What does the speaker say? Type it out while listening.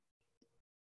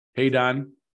Hey,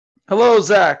 Don. Hello,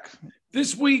 Zach.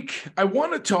 This week, I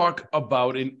want to talk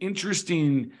about an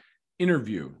interesting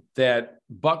interview that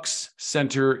Bucks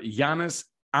center Giannis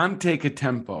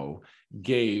Antetokounmpo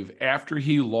gave after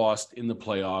he lost in the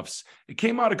playoffs. It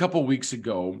came out a couple weeks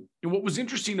ago. And what was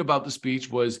interesting about the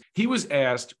speech was he was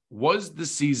asked, was the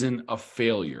season a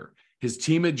failure? His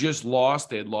team had just lost.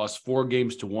 They had lost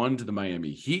 4-1 to the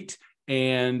Miami Heat.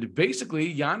 And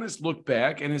basically, Giannis looked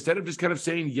back and instead of just kind of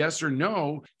saying yes or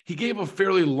no, he gave a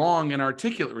fairly long and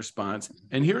articulate response.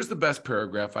 And here's the best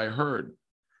paragraph I heard.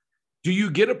 Do you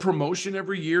get a promotion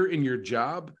every year in your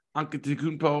job?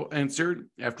 Antetokounmpo answered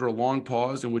after a long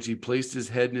pause in which he placed his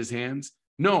head in his hands.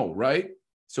 No, right?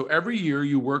 So every year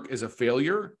you work as a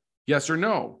failure? Yes or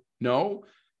no? No.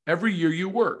 Every year you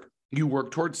work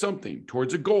towards something,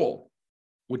 towards a goal,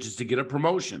 which is to get a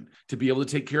promotion, to be able to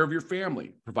take care of your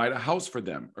family, provide a house for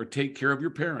them, or take care of your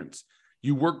parents.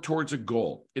 You work towards a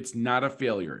goal. It's not a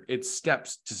failure. It's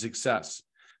steps to success.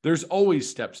 There's always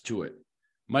steps to it.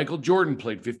 Michael Jordan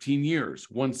played 15 years,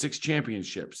 won 6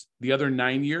 championships. The other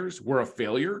 9 years were a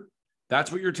failure? That's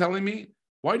what you're telling me?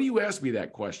 Why do you ask me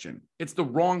that question? It's the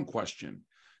wrong question.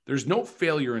 There's no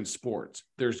failure in sports.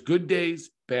 There's good days,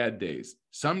 bad days.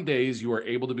 Some days you are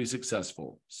able to be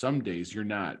successful. Some days you're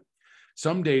not.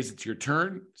 Some days it's your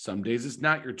turn. Some days it's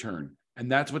not your turn.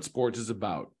 And that's what sports is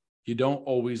about. You don't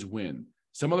always win.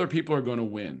 Some other people are going to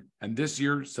win. And this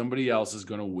year, somebody else is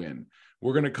going to win.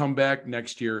 We're going to come back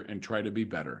next year and try to be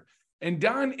better. And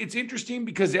Don, it's interesting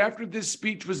because after this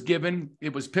speech was given,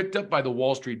 it was picked up by the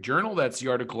Wall Street Journal. That's the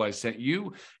article I sent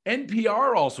you.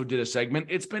 NPR also did a segment.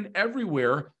 It's been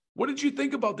everywhere. What did you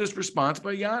think about this response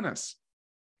by Giannis?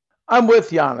 I'm with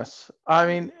Giannis. I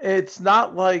mean, it's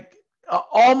not like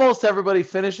almost everybody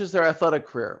finishes their athletic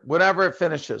career, whenever it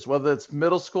finishes, whether it's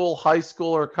middle school, high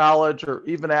school, or college, or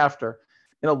even after,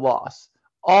 in a loss.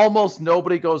 Almost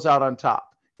nobody goes out on top.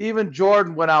 Even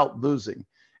Jordan went out losing.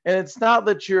 And it's not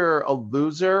that you're a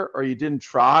loser or you didn't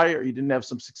try or you didn't have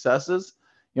some successes.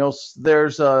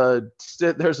 There's a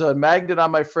magnet on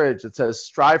my fridge that says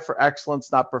strive for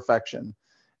excellence, not perfection.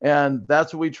 And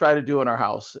that's what we try to do in our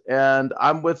house. And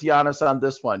I'm with Giannis on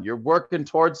this one. You're working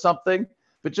towards something,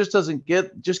 but just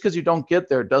because you don't get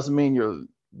there doesn't mean you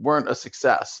weren't a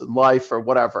success in life or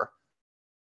whatever.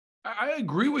 I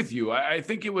agree with you. I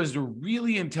think it was a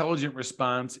really intelligent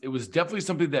response. It was definitely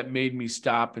something that made me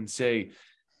stop and say,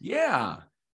 yeah,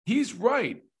 he's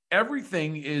right.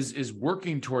 Everything is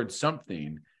working towards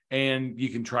something, and you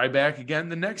can try back again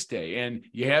the next day. And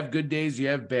you have good days, you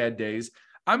have bad days.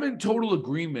 I'm in total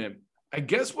agreement. I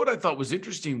guess what I thought was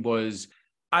interesting was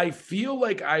I feel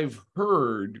like I've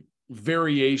heard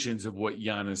variations of what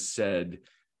Giannis said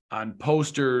on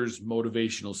posters,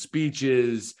 motivational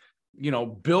speeches,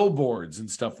 billboards and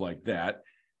stuff like that.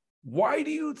 Why do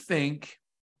you think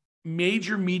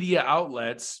major media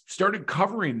outlets started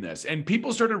covering this and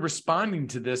people started responding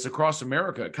to this across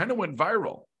America? It kind of went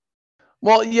viral.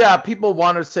 Well, yeah, people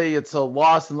want to say it's a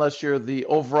loss unless you're the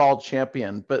overall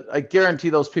champion, but I guarantee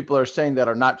those people are saying that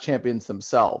are not champions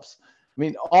themselves. I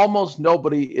mean, almost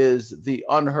nobody is the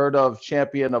unheard of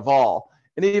champion of all.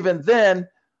 And even then,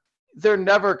 they're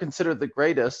never considered the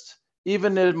greatest.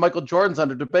 Even if Michael Jordan's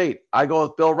under debate, I go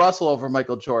with Bill Russell over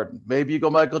Michael Jordan. Maybe you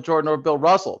go Michael Jordan over Bill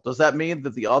Russell. Does that mean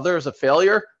that the other is a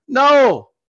failure? No.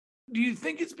 Do you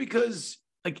think it's because,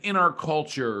 like, in our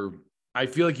culture, I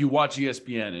feel like you watch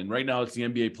ESPN and right now it's the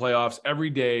NBA playoffs every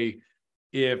day.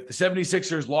 If the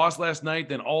 76ers lost last night,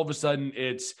 then all of a sudden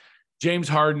it's James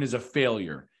Harden is a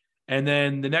failure. And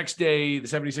then the next day, the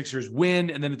 76ers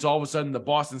win, and then it's all of a sudden the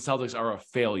Boston Celtics are a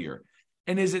failure.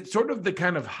 And is it sort of the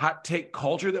kind of hot take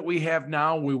culture that we have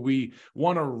now where we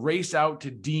want to race out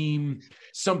to deem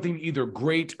something either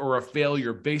great or a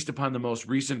failure based upon the most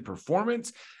recent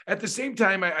performance? At the same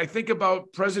time, I think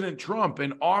about President Trump,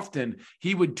 and often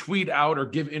he would tweet out or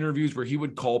give interviews where he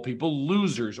would call people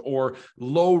losers or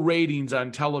low ratings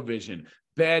on television,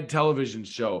 bad television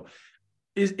show.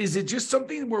 Is it just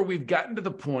something where we've gotten to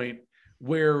the point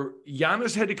where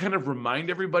Giannis had to kind of remind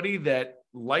everybody that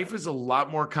life is a lot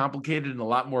more complicated and a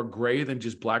lot more gray than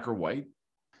just black or white?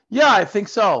 Yeah, I think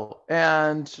so.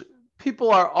 And people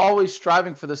are always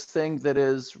striving for this thing that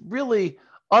is really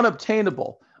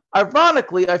unobtainable.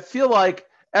 Ironically, I feel like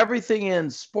everything in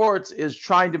sports is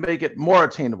trying to make it more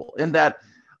attainable, in that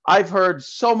I've heard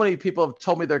so many people have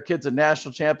told me their kid's a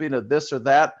national champion of this or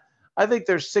that. I think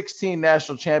there's 16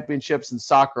 national championships in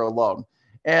soccer alone.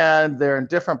 And they're in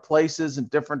different places and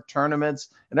different tournaments.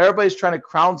 And everybody's trying to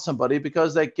crown somebody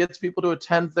because that gets people to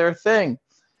attend their thing.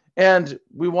 And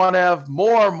we want to have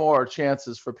more and more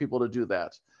chances for people to do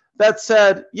that. That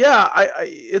said, yeah,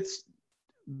 it's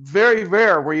very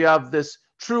rare where you have this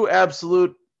true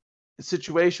absolute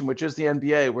situation, which is the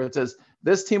NBA, where it says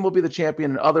this team will be the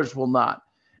champion and others will not.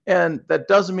 And that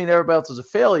doesn't mean everybody else is a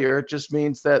failure. It just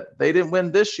means that they didn't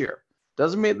win this year.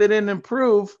 Doesn't mean they didn't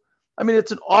improve. I mean,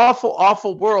 it's an awful,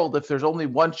 awful world if there's only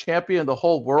one champion in the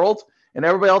whole world and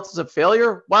everybody else is a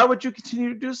failure. Why would you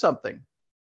continue to do something?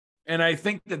 And I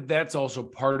think that that's also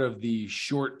part of the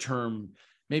short-term,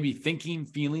 maybe thinking,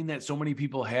 feeling that so many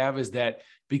people have, is that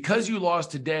because you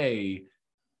lost today,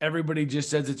 everybody just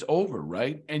says it's over,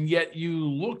 right? And yet you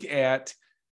look at,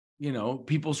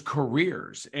 people's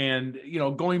careers and,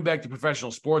 going back to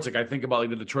professional sports, like I think about like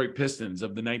the Detroit Pistons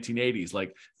of the 1980s,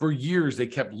 like for years, they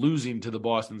kept losing to the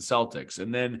Boston Celtics.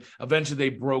 And then eventually they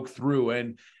broke through,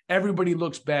 and everybody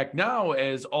looks back now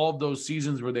as all of those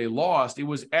seasons where they lost, it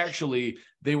was actually,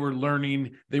 they were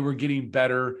learning, they were getting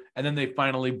better. And then they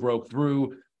finally broke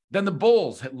through. Then the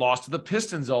Bulls had lost to the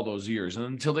Pistons all those years, and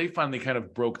until they finally kind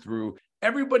of broke through.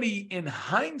 Everybody in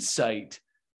hindsight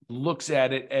looks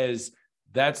at it as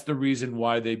that's the reason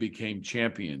why they became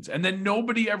champions. And then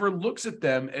nobody ever looks at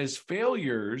them as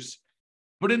failures.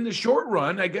 But in the short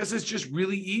run, I guess it's just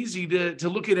really easy to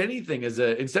look at anything as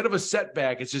instead of a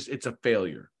setback, it's a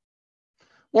failure.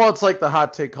 Well, it's like the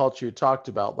hot take culture you talked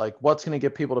about. Like, what's going to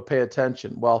get people to pay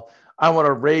attention? Well, I want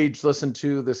to rage listen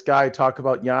to this guy talk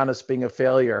about Giannis being a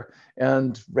failure.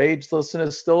 And rage listen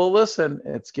is still a listen.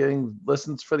 It's getting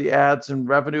listens for the ads and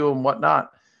revenue and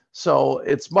whatnot. So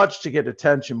it's much to get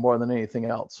attention more than anything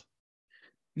else.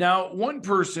 Now, one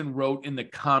person wrote in the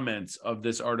comments of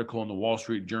this article in the Wall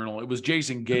Street Journal, it was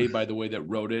Jason Gay, by the way, that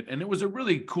wrote it. And it was a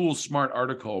really cool, smart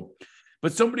article.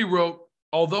 But somebody wrote,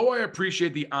 although I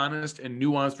appreciate the honest and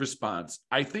nuanced response,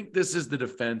 I think this is the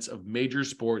defense of major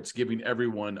sports giving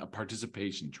everyone a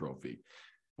participation trophy.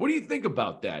 What do you think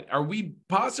about that? Are we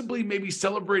possibly maybe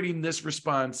celebrating this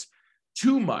response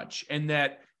too much, and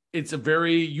that it's a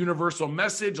very universal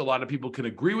message? A lot of people can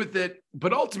agree with it,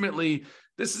 but ultimately,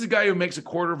 this is a guy who makes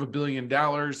 $250 million.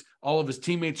 All of his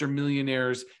teammates are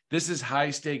millionaires. This is high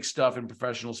stakes stuff in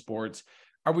professional sports.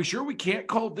 Are we sure we can't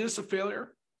call this a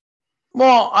failure?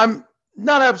 Well, I'm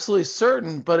not absolutely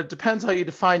certain, but it depends how you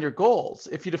define your goals.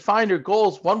 If you define your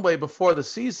goals one way before the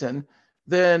season,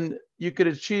 then you could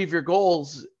achieve your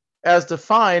goals as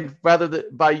defined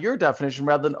by your definition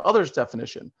rather than others'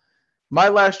 definition. My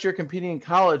last year competing in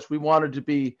college, we wanted to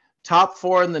be top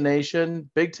 4 in the nation,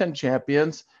 Big Ten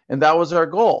champions, and that was our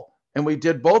goal. And we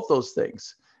did both those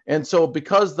things. And so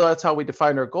because that's how we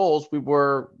defined our goals,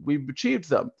 we achieved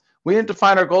them. We didn't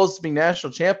define our goals to be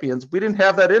national champions. We didn't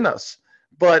have that in us,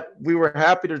 but we were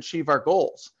happy to achieve our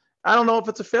goals. I don't know if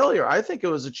it's a failure. I think it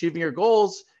was achieving your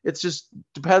goals. It just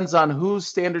depends on whose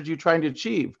standards you're trying to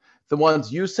achieve. The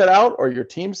ones you set out or your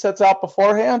team sets out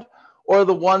beforehand, or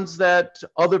the ones that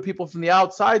other people from the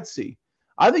outside see.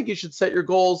 I think you should set your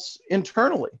goals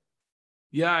internally.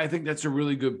 Yeah, I think that's a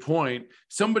really good point.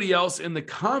 Somebody else in the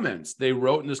comments, they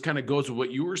wrote, and this kind of goes with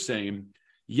what you were saying,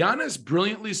 Giannis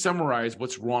brilliantly summarized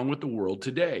what's wrong with the world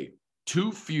today.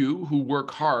 Too few who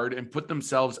work hard and put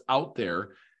themselves out there,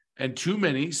 and too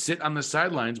many sit on the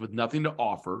sidelines with nothing to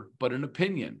offer but an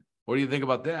opinion. What do you think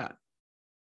about that?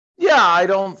 Yeah, I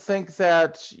don't think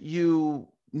that you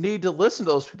need to listen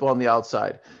to those people on the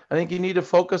outside. I think you need to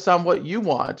focus on what you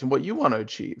want and what you want to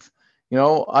achieve.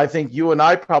 I think you and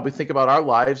I probably think about our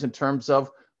lives in terms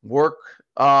of work,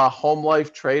 home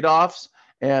life trade-offs,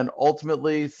 and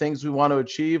ultimately things we want to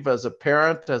achieve as a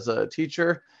parent, as a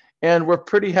teacher, and we're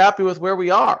pretty happy with where we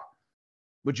are.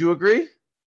 Would you agree?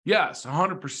 Yes,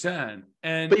 100%.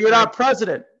 But you're not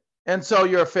president, and so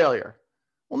you're a failure.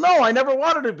 Well, no, I never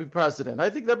wanted to be president. I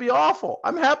think that'd be awful.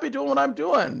 I'm happy doing what I'm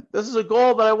doing. This is a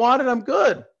goal that I wanted. I'm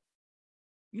good.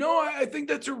 No, I think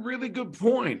that's a really good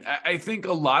point. I think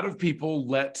a lot of people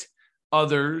let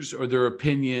others or their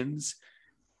opinions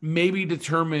maybe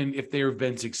determine if they have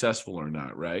been successful or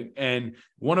not, right? And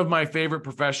one of my favorite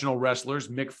professional wrestlers,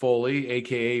 Mick Foley,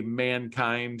 aka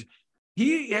Mankind,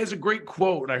 he has a great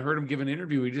quote, and I heard him give an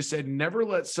interview. He just said, never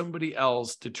let somebody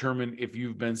else determine if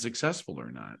you've been successful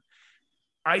or not.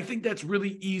 I think that's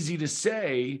really easy to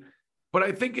say, but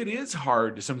I think it is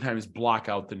hard to sometimes block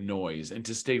out the noise and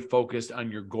to stay focused on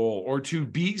your goal or to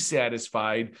be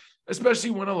satisfied,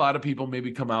 especially when a lot of people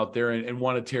maybe come out there and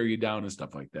want to tear you down and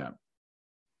stuff like that.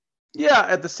 Yeah,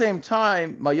 at the same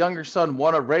time, my younger son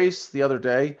won a race the other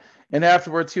day, and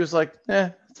afterwards he was like,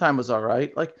 time was all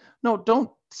right. Like, no,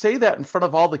 don't say that in front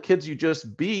of all the kids you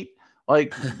just beat.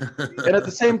 Like, and at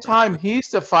the same time, he's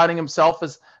defining himself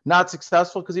as not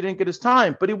successful because he didn't get his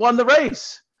time, but he won the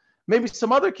race. Maybe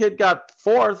some other kid got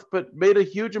 4th, but made a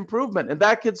huge improvement, and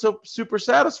that kid's so super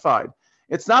satisfied.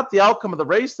 It's not the outcome of the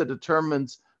race that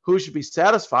determines who should be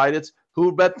satisfied. It's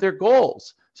who met their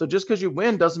goals. So just because you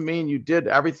win doesn't mean you did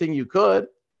everything you could.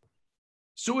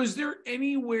 So is there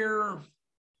anywhere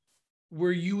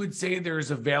where you would say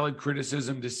there's a valid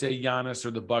criticism to say Giannis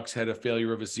or the Bucks had a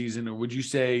failure of a season, or would you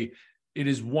say it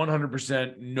is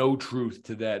 100% no truth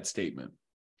to that statement?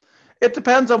 It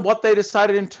depends on what they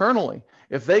decided internally.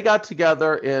 If they got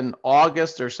together in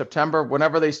August or September,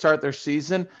 whenever they start their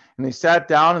season, and they sat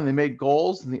down and they made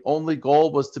goals, and the only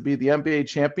goal was to be the NBA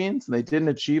champions, and they didn't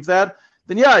achieve that,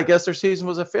 then yeah, I guess their season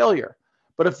was a failure.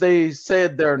 But if they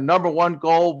said their number one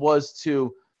goal was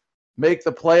to make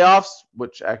the playoffs,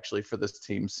 which actually for this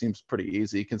team seems pretty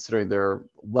easy considering their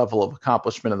level of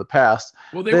accomplishment in the past,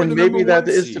 Well, they were then the number maybe that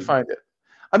one is seed. defined it.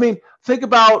 I mean, think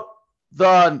about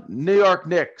the New York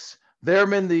Knicks.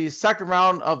 They're in the second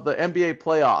round of the NBA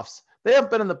playoffs. They have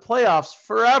been in the playoffs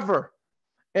forever.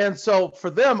 And so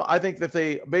for them, I think that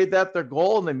they made that their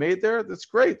goal and they made there, that's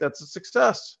great. That's a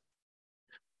success.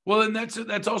 Well, and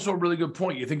that's also a really good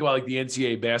point. You think about like the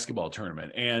NCAA basketball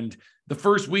tournament, and the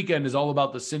first weekend is all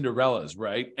about the Cinderellas,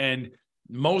 right? And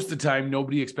most of the time,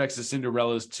 nobody expects the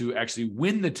Cinderellas to actually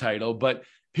win the title, but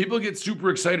people get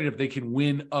super excited if they can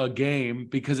win a game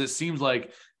because it seems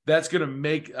like that's going to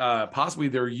make possibly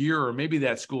their year or maybe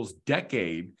that school's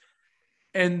decade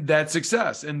and that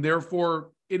success. And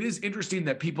therefore, it is interesting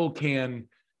that people can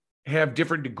have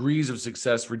different degrees of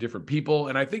success for different people.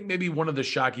 And I think maybe one of the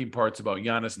shocking parts about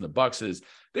Giannis and the Bucks is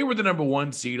they were the number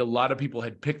one seed. A lot of people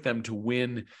had picked them to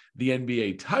win the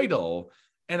NBA title.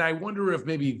 And I wonder if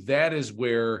maybe that is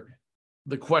where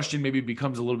the question maybe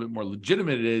becomes a little bit more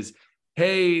legitimate. It is,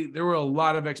 hey, there were a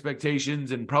lot of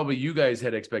expectations and probably you guys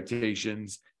had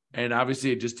expectations. And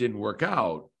obviously it just didn't work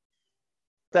out.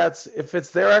 That's if it's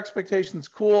their expectations,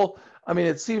 cool. I mean,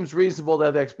 it seems reasonable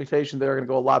that the expectation they're going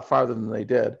to go a lot farther than they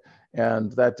did,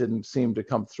 and that didn't seem to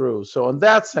come through. So in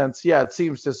that sense, yeah, it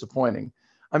seems disappointing.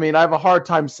 I mean, I have a hard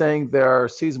time saying their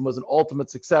season was an ultimate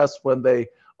success when they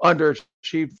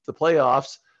underachieved the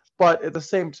playoffs, but at the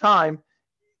same time,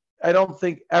 I don't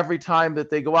think every time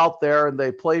that they go out there and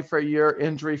they play for a year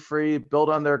injury free, build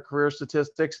on their career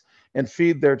statistics, and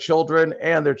feed their children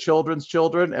and their children's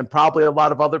children, and probably a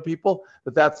lot of other people,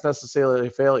 that that's necessarily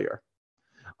a failure.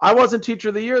 I wasn't teacher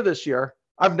of the year this year.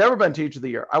 I've never been teacher of the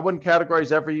year. I wouldn't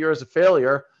categorize every year as a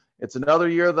failure. It's another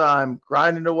year that I'm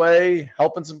grinding away,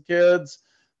 helping some kids,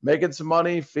 making some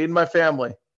money, feeding my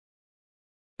family.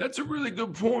 That's a really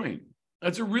good point.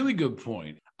 That's a really good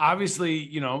point. Obviously,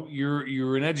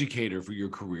 you're an educator for your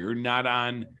career, not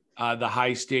on the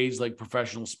high stage like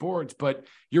professional sports, but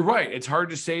you're right. It's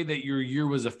hard to say that your year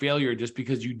was a failure just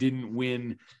because you didn't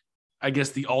win, I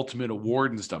guess, the ultimate award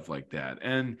and stuff like that.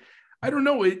 And I don't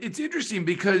know. It's interesting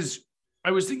because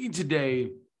I was thinking today,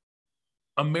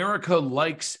 America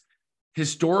likes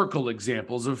historical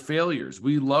examples of failures.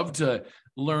 We love to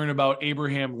learn about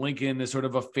Abraham Lincoln as sort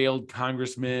of a failed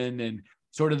congressman and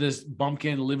sort of this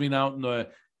bumpkin living out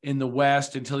in the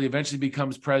West until he eventually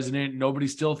becomes president. Nobody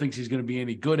still thinks he's going to be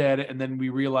any good at it. And then we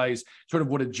realize sort of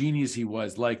what a genius he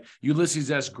was. Like Ulysses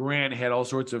S. Grant had all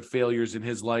sorts of failures in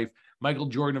his life. Michael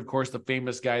Jordan, of course, the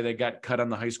famous guy that got cut on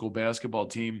the high school basketball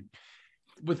team.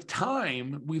 With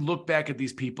time, we look back at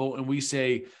these people and we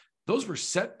say, those were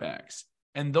setbacks.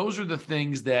 And those are the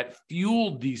things that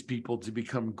fueled these people to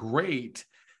become great.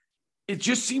 It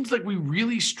just seems like we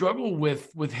really struggle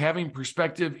with having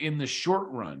perspective in the short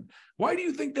run. Why do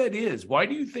you think that is? Why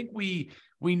do you think we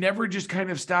never just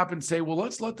kind of stop and say, well,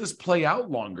 let's let this play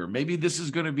out longer. Maybe this is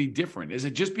going to be different. Is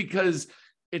it just because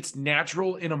it's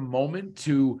natural in a moment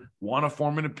to want to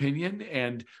form an opinion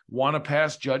and want to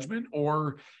pass judgment?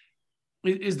 Or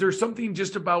is there something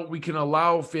just about we can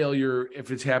allow failure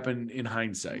if it's happened in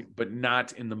hindsight, but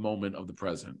not in the moment of the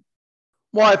present?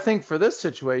 Well, I think for this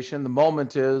situation, the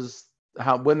moment is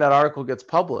when that article gets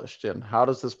published and how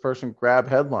does this person grab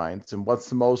headlines and what's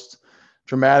the most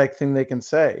dramatic thing they can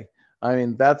say. I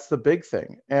mean, that's the big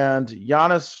thing. And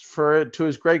Giannis, to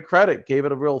his great credit, gave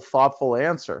it a real thoughtful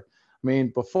answer. I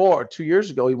mean, 2 years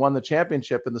ago, he won the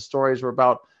championship and the stories were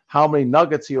about how many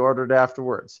nuggets he ordered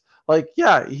afterwards. Like,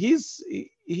 yeah, he's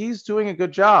doing a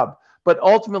good job. But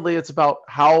ultimately, it's about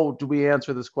how do we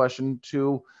answer this question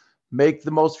to make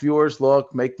the most viewers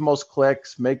look, make the most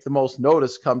clicks, make the most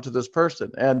notice come to this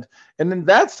person. And in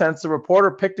that sense, the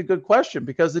reporter picked a good question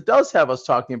because it does have us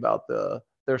talking about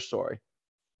their story.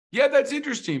 Yeah, that's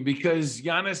interesting because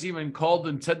Giannis even called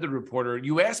and said to the reporter,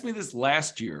 you asked me this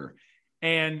last year.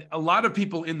 And a lot of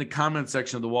people in the comment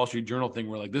section of the Wall Street Journal thing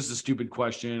were like, this is a stupid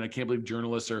question. I can't believe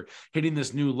journalists are hitting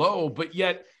this new low. But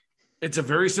yet it's a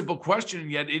very simple question.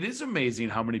 And yet it is amazing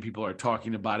how many people are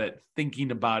talking about it,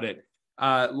 thinking about it.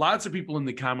 Lots of people in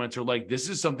the comments are like, this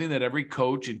is something that every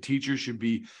coach and teacher should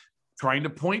be trying to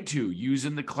point to, use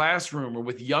in the classroom or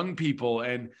with young people,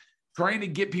 and trying to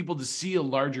get people to see a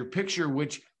larger picture,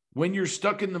 which when you're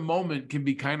stuck in the moment can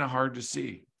be kind of hard to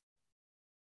see.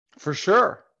 For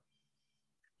sure.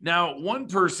 Now, one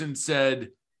person said,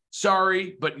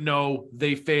 sorry, but no,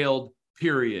 they failed,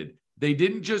 period. They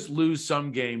didn't just lose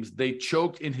some games. They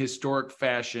choked in historic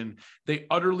fashion. They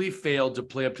utterly failed to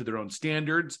play up to their own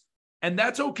standards. And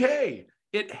that's okay.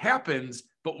 It happens,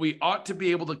 but we ought to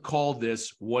be able to call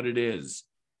this what it is.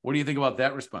 What do you think about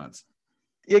that response?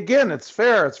 Again, it's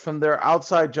fair. It's from their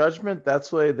outside judgment. That's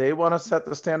the way they want to set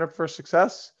the standard for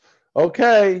success.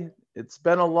 Okay, it's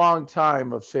been a long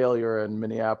time of failure in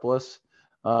Minneapolis.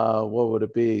 What would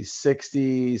it be?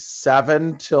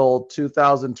 67 till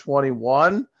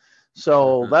 2021.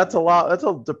 So that's a lot. That's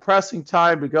a depressing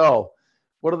time to go.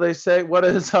 What do they say? What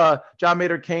does John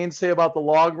Maynard Keynes say about the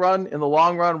long run? In the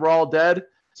long run, we're all dead.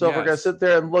 So if we're going to sit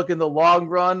there and look in the long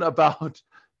run about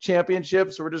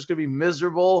championships, we're just going to be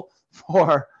miserable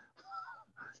for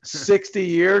 60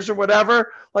 years or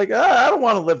whatever. Like, I don't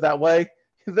want to live that way.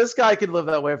 This guy can live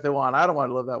that way if they want. I don't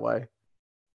want to live that way.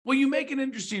 Well, you make an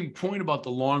interesting point about the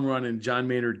long run in John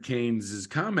Maynard Keynes'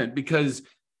 comment, because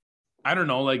I don't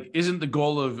know, like, isn't the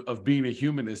goal of being a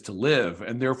human is to live,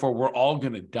 and therefore we're all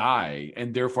going to die,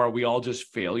 and therefore are we all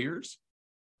just failures?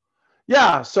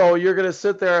 Yeah. So you're going to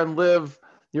sit there and live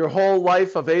your whole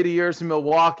life of 80 years in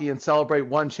Milwaukee and celebrate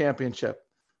one championship.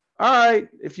 All right.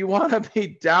 If you want to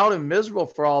be down and miserable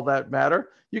for all that matter,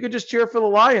 you could just cheer for the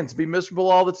Lions, be miserable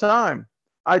all the time.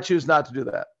 I choose not to do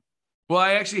that. Well,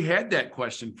 I actually had that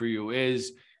question for you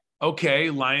is, okay,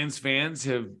 Lions fans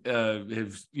have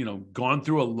gone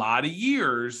through a lot of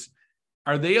years.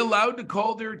 Are they allowed to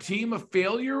call their team a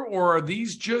failure, or are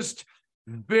these just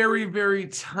very, very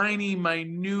tiny,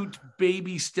 minute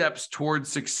baby steps towards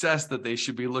success that they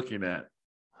should be looking at?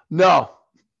 No.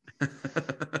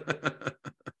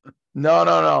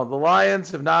 No. The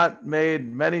Lions have not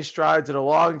made many strides in a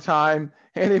long time.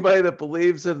 Anybody that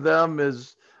believes in them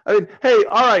is, I mean, hey,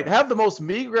 all right, have the most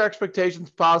meager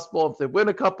expectations possible. If they win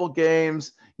a couple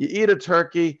games, you eat a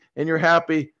turkey and you're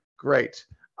happy, great.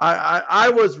 I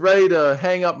was ready to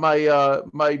hang up my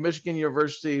my Michigan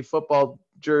University football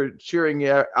cheering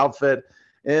outfit,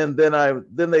 and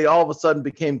then they all of a sudden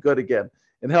became good again.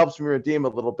 It helps me redeem a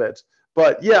little bit.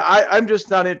 But yeah, I'm just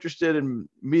not interested in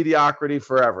mediocrity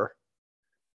forever.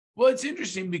 Well, it's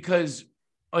interesting because,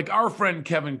 like, our friend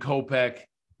Kevin Kopech,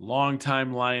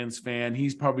 longtime Lions fan,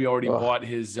 he's probably already bought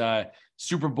his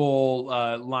Super Bowl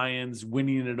Lions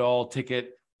winning it all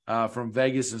ticket from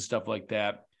Vegas and stuff like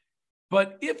that.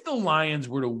 But if the Lions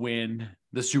were to win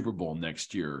the Super Bowl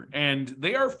next year, and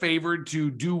they are favored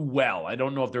to do well, I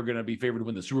don't know if they're going to be favored to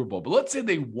win the Super Bowl, but let's say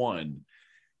they won,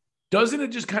 doesn't it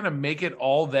just kind of make it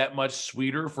all that much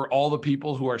sweeter for all the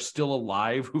people who are still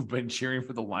alive who've been cheering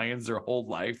for the Lions their whole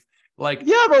life? Like,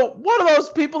 yeah, but what are those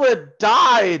people that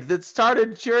died that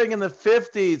started cheering in the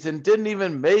 50s and didn't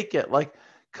even make it? Like,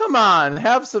 come on,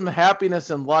 have some happiness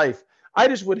in life. I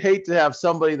just would hate to have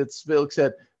somebody that's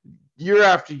said year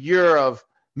after year of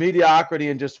mediocrity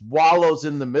and just wallows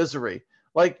in the misery.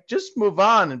 Like, just move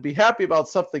on and be happy about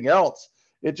something else.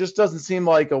 It just doesn't seem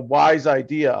like a wise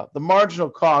idea. The marginal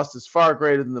cost is far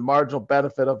greater than the marginal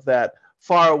benefit of that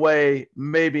far away,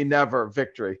 maybe never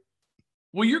victory.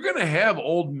 Well, you're going to have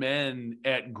old men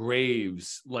at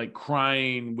graves, like,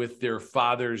 crying with their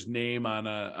father's name on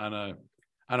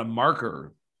a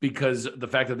marker because the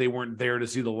fact that they weren't there to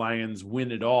see the Lions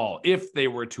win it all, if they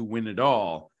were to win it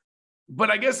all. But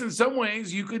I guess in some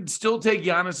ways you could still take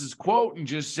Giannis's quote and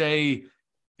just say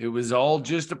it was all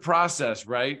just a process,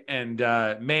 right? And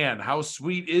man, how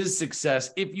sweet is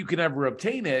success if you can ever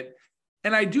obtain it?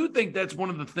 And I do think that's one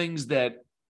of the things that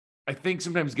I think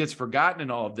sometimes gets forgotten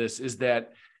in all of this is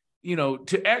that, you know,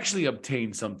 to actually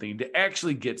obtain something, to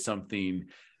actually get something,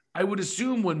 I would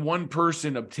assume when one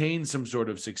person obtains some sort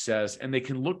of success and they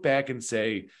can look back and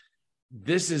say,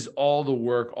 this is all the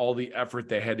work, all the effort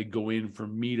that had to go in for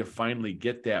me to finally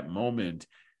get that moment.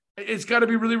 It's got to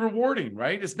be really rewarding,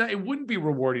 right? It wouldn't be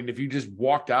rewarding if you just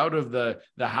walked out of the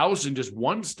house and just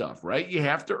won stuff, right? You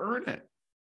have to earn it.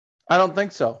 I don't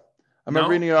think so. I remember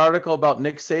reading an article about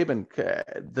Nick Saban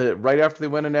right after they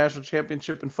win a national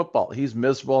championship in football. He's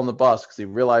miserable on the bus because he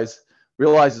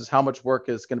realizes how much work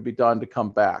is going to be done to come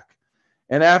back.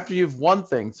 And after you've won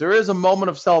things, there is a moment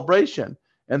of celebration.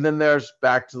 And then there's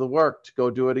back to the work to go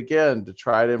do it again, to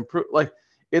try to improve. Like,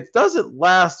 it doesn't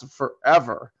last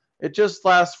forever. It just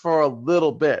lasts for a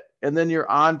little bit. And then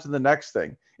you're on to the next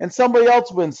thing. And somebody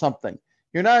else wins something.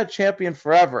 You're not a champion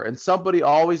forever. And somebody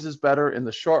always is better in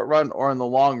the short run or in the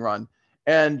long run.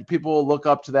 And people will look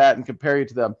up to that and compare you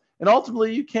to them. And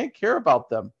ultimately, you can't care about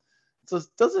them.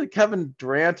 doesn't Kevin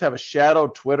Durant have a shadow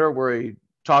Twitter where he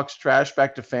talks trash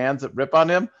back to fans that rip on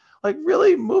him? Like,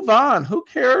 really, move on. Who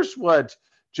cares what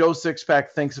Joe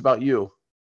Sixpack thinks about you?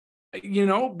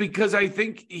 Because I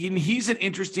think he's an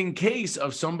interesting case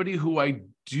of somebody who I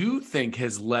do think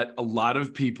has let a lot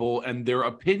of people and their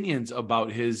opinions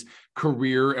about his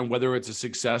career and whether it's a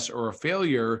success or a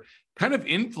failure kind of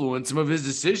influence some of his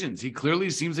decisions. He clearly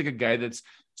seems like a guy that's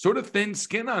sort of thin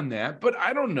skin on that, but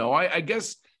I don't know. I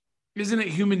guess, isn't it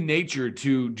human nature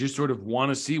to just sort of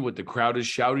want to see what the crowd is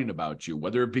shouting about you,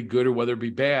 whether it be good or whether it be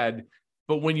bad?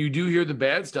 But when you do hear the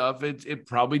bad stuff, it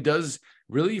probably does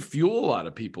really fuel a lot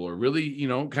of people, or really,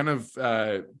 kind of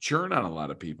churn on a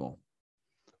lot of people.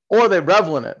 Or they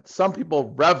revel in it. Some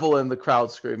people revel in the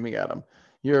crowd screaming at them.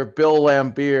 Your Bill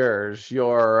Lambiers,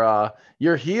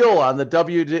 your heel on the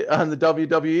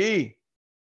WWE.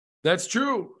 That's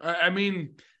true. I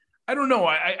mean, I don't know.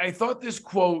 I thought this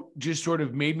quote just sort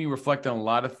of made me reflect on a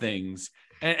lot of things.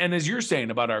 And as you're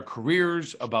saying about our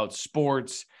careers, about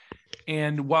sports,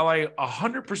 and while I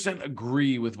 100%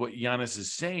 agree with what Giannis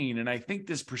is saying, and I think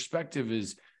this perspective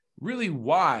is really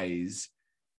wise,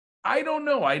 I don't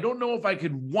know. I don't know if I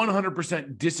could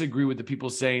 100% disagree with the people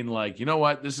saying, like, you know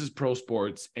what, this is pro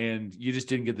sports and you just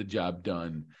didn't get the job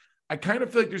done. I kind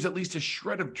of feel like there's at least a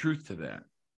shred of truth to that.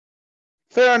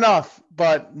 Fair enough,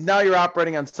 but now you're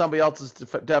operating on somebody else's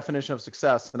definition of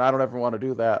success, and I don't ever want to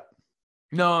do that.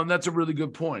 No, and that's a really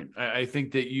good point. I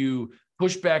think that you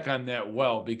push back on that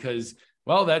because,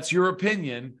 well, that's your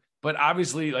opinion, but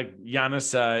obviously, like,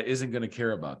 Giannis isn't going to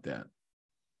care about that.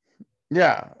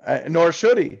 Yeah, nor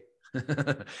should he.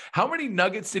 How many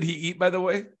nuggets did he eat, by the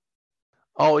way?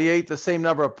 Oh, he ate the same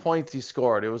number of points he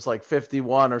scored. It was like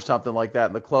 51 or something like that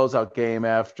in the closeout game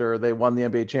after they won the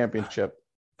NBA championship.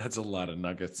 That's a lot of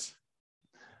nuggets.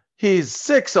 He's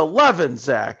 6'11",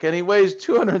 Zach, and he weighs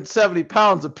 270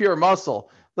 pounds of pure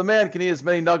muscle. The man can eat as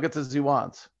many nuggets as he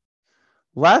wants.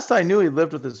 Last I knew, he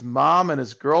lived with his mom and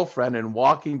his girlfriend in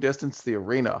walking distance to the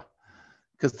arena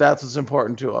because that's what's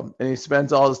important to him. And he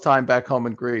spends all his time back home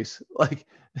in Greece. Like,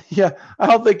 yeah, I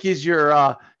don't think he's your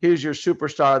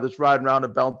superstar that's riding around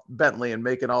a Bentley and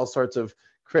making all sorts of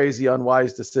crazy,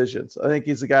 unwise decisions. I think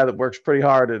he's a guy that works pretty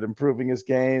hard at improving his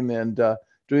game and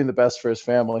doing the best for his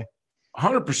family.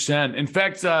 100%. In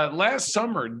fact, last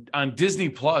summer on Disney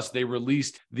Plus, they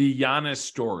released the Giannis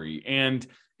story, and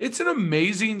it's an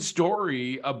amazing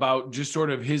story about just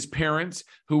sort of his parents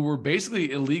who were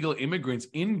basically illegal immigrants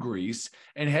in Greece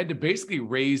and had to basically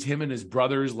raise him and his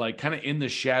brothers like kind of in the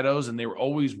shadows. And they were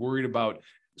always worried about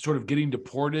sort of getting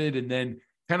deported, and then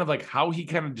kind of like how he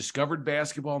kind of discovered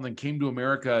basketball and then came to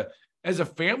America. As a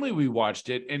family, we watched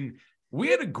it, and we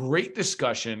had a great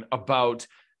discussion about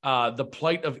the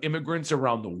plight of immigrants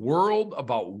around the world,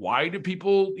 about why do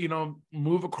people,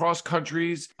 move across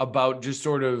countries, about just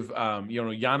sort of,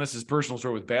 Giannis's personal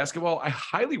story with basketball. I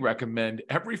highly recommend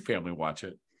every family watch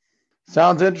it.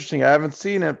 Sounds interesting. I haven't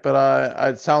seen it, but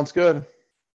it sounds good.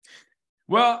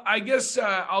 Well, I guess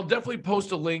I'll definitely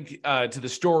post a link to the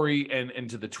story and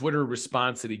to the Twitter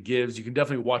response that he gives. You can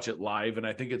definitely watch it live, and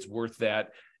I think it's worth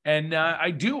that. And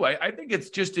I think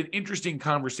it's just an interesting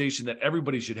conversation that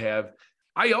everybody should have.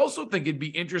 I also think it'd be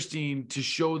interesting to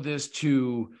show this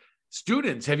to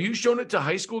students. Have you shown it to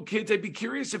high school kids? I'd be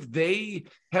curious if they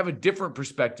have a different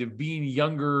perspective, being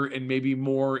younger and maybe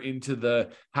more into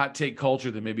the hot take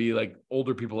culture than maybe like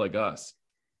older people like us.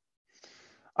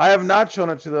 I have not shown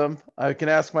it to them. I can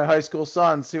ask my high school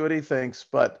son, see what he thinks,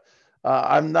 but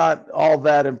I'm not all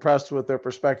that impressed with their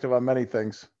perspective on many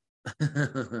things.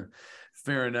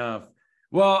 Fair enough.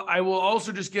 Well, I will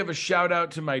also just give a shout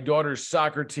out to my daughter's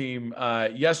soccer team.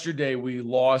 Yesterday, we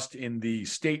lost in the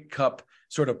State Cup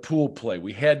sort of pool play.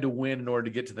 We had to win in order to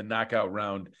get to the knockout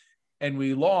round, and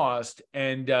we lost.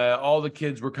 And all the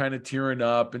kids were kind of tearing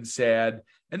up and sad,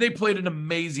 and they played an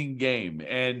amazing game.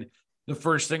 And the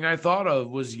first thing I thought of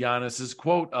was Giannis's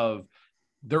quote of,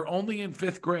 "They're only in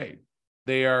 5th grade.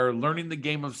 They are learning the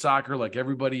game of soccer like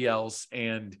everybody else.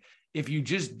 And if you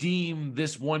just deem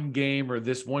this one game or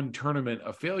this one tournament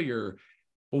a failure,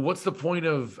 well, what's the point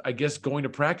of, I guess, going to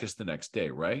practice the next day,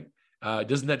 right?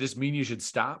 Doesn't that just mean you should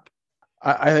stop?"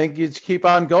 I think you just keep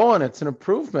on going. It's an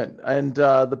improvement. And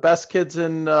the best kids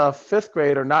in 5th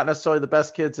grade are not necessarily the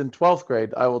best kids in 12th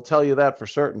grade. I will tell you that for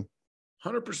certain.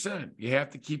 100%. You have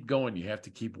to keep going. You have to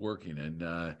keep working. And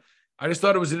I just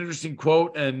thought it was an interesting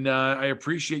quote, and I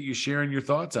appreciate you sharing your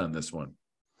thoughts on this one.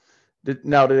 Did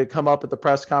it come up at the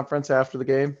press conference after the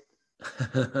game?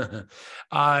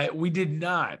 We did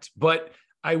not, but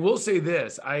I will say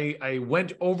this. I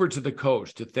went over to the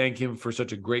coach to thank him for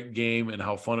such a great game and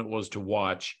how fun it was to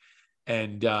watch.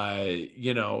 And,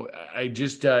 I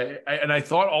just, I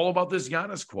thought all about this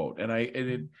Giannis quote.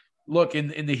 Look,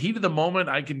 in the heat of the moment,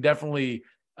 I can definitely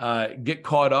get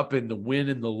caught up in the win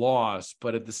and the loss.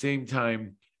 But at the same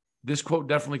time, this quote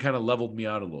definitely kind of leveled me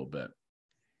out a little bit.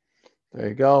 There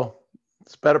you go.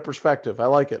 It's better perspective. I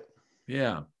like it.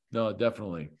 Yeah, no,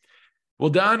 definitely. Well,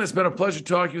 Don, it's been a pleasure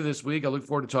talking to you this week. I look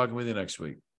forward to talking with you next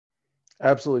week.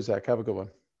 Absolutely, Zach. Have a good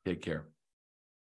one. Take care.